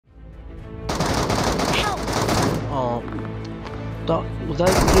Oh, was that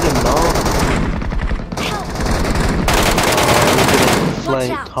dude a knock? Oh, he's getting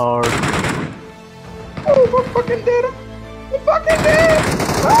flanked hard. Oh, we're fucking dead! We're fucking dead!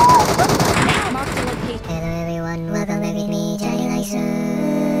 Oh! Mark the location. Hello everyone, welcome back with me, JadiLikeShui.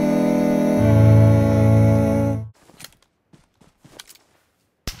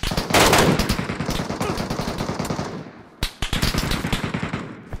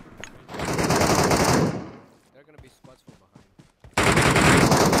 There are gonna be spots from behind.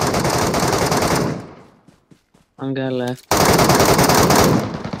 One guy left.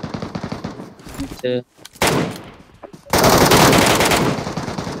 Two.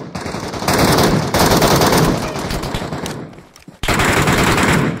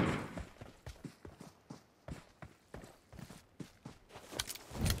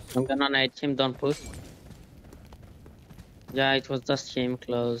 I'm gonna nade him, don't push. Yeah, it was just him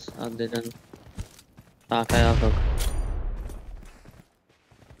close. I didn't. Okay, I'll go. I'm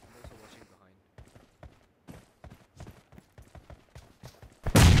also watching behind.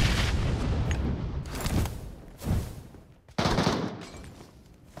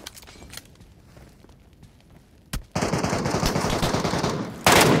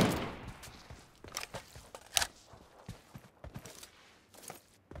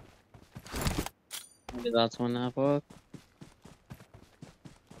 Maybe that's one I work.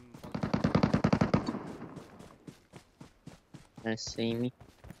 I see me.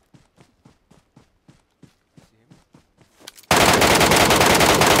 See him?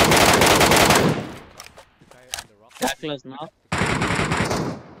 The guy on the rock. That close now. The guy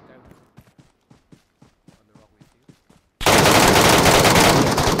on the rock with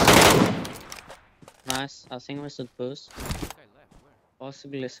you. Nice. I think we should push. This guy left. Where?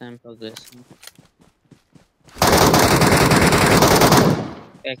 Possibly sample this.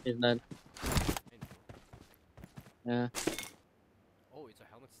 Heck is dead. Info. Yeah. Oh, it's a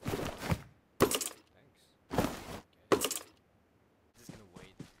helmet stand. Thanks. Okay. Just gonna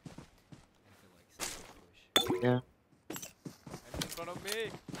wait until like someone push. Yeah. And in front of me.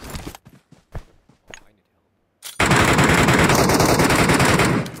 Oh, I need help.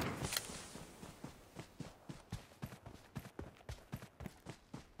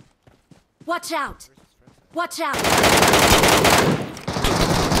 Watch out! Where's his friends at? Watch out!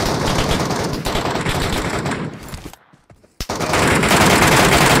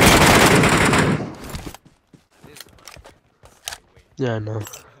 This is wait. Yeah, I know.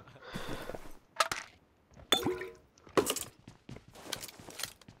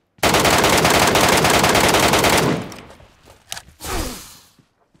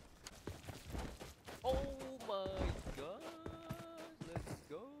 Oh my god! Let's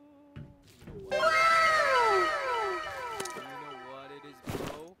go! You know what it is,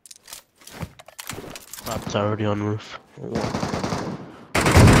 bro? It's already on roof.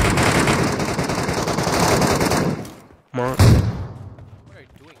 Mark. What are you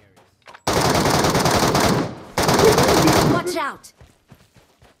doing, Aries? Watch out!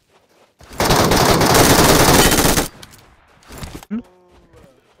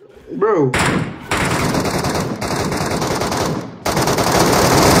 Bro.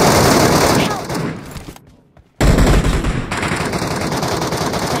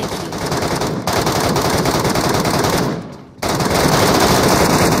 Thank you.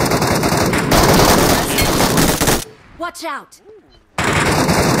 Watch out!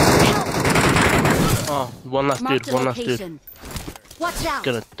 Oh, one last Mark dude, the one last dude. location. Watch out!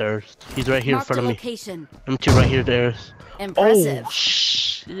 Gonna thirst. He's right here Mark in front the of me. location. Them two right here, there's. Impressive. Oh,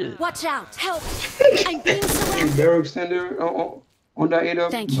 shit. Watch out! Help! I'm being You surrounded. barrel extender on that 8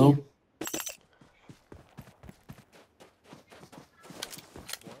 up? Thank No. you.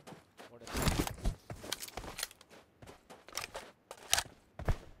 More than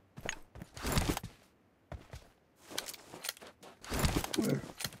Where?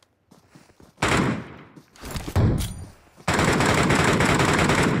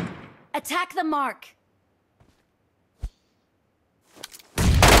 Attack the mark.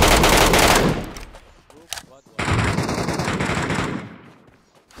 what?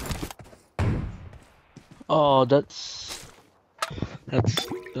 Oh, that's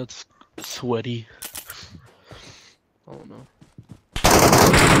sweaty. Oh no.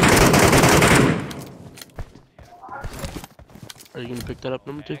 Are you gonna pick that up,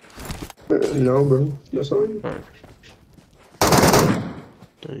 number 2? No, bro. That's all you. Alright.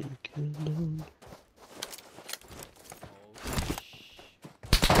 Thank you.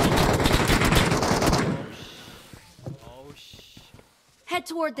 Head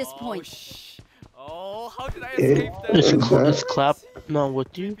toward this point. Oh, how did I escape that? Is clap not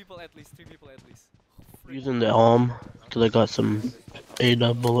with you? Three people at least. Using the arm, because I got some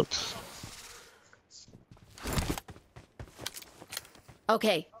ADA bullets.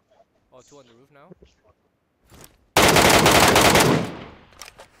 Okay. Oh, two on the roof now?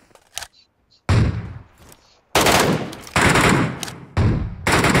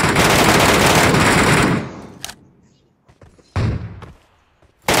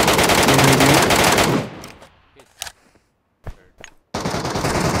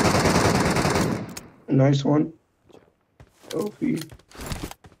 Nice one. OP. Should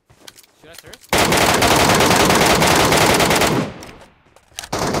I search?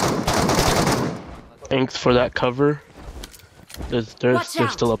 Thanks for that cover. They're Watch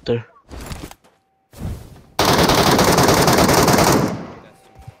out. still up there.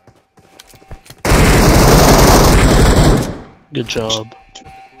 Good job.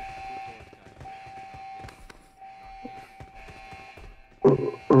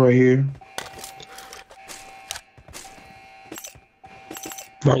 Right here.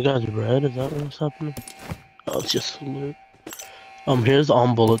 My guy's red, is that what's happening? Oh, it's just loot. Here's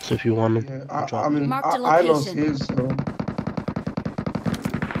arm bullets if you want them. Yeah, Drop I mean, Mark the I lost location. his, so.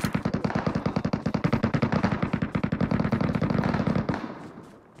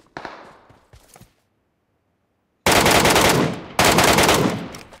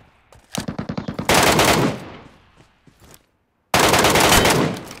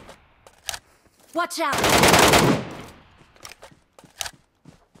 Watch out.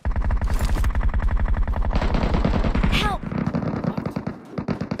 Help.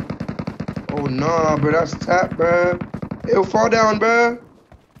 Oh, nah, bro, that's tap, bro. It'll fall down, bro.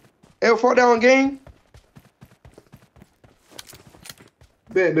 It'll fall down, gang.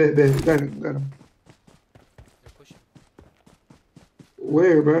 Bet. Got him. They're pushing.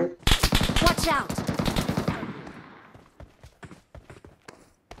 Where, bro? Watch out.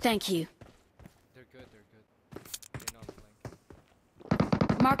 Thank you. They're good. They're not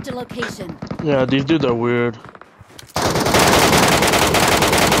flank. Marked a location. Yeah, these dudes are weird.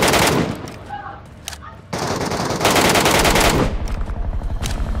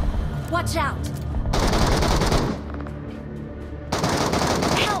 Watch out.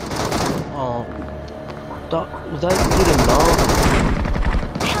 Help. Oh, was that dude a knock?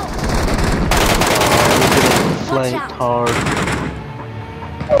 Help. He's getting flanked hard.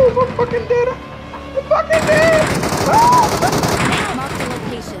 Oh, we're fucking dead. We're fucking dead. Marked the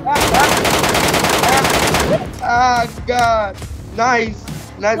location. Ah, God. Nice,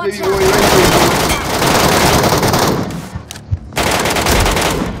 Watch baby out. boy.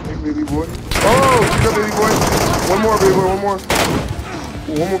 Hey, baby boy. Oh, good baby boy. One more, baby boy. One more,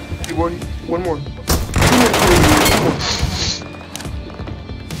 baby boy. One more. Two more.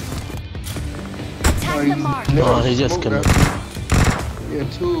 Attack the mark. No, Oh, he's just smoke gonna. that. Yeah,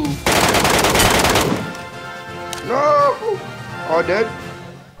 two. No! All dead?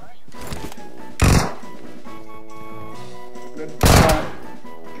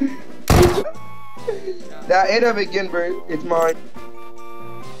 That ate up again, bro. It's mine.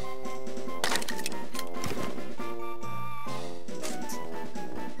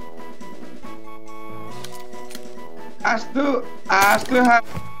 I still have.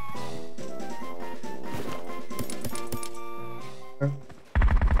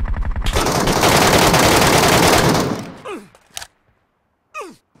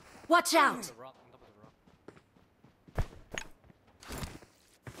 Watch out. The rock, on top of the rock.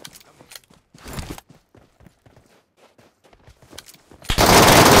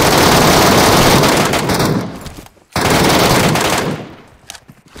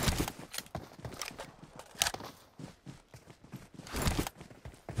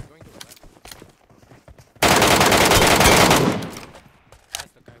 Going to the left.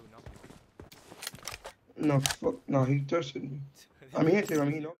 That's the guy who knocked me. No, fuck. No, he thirsted me. I mean, he knocked.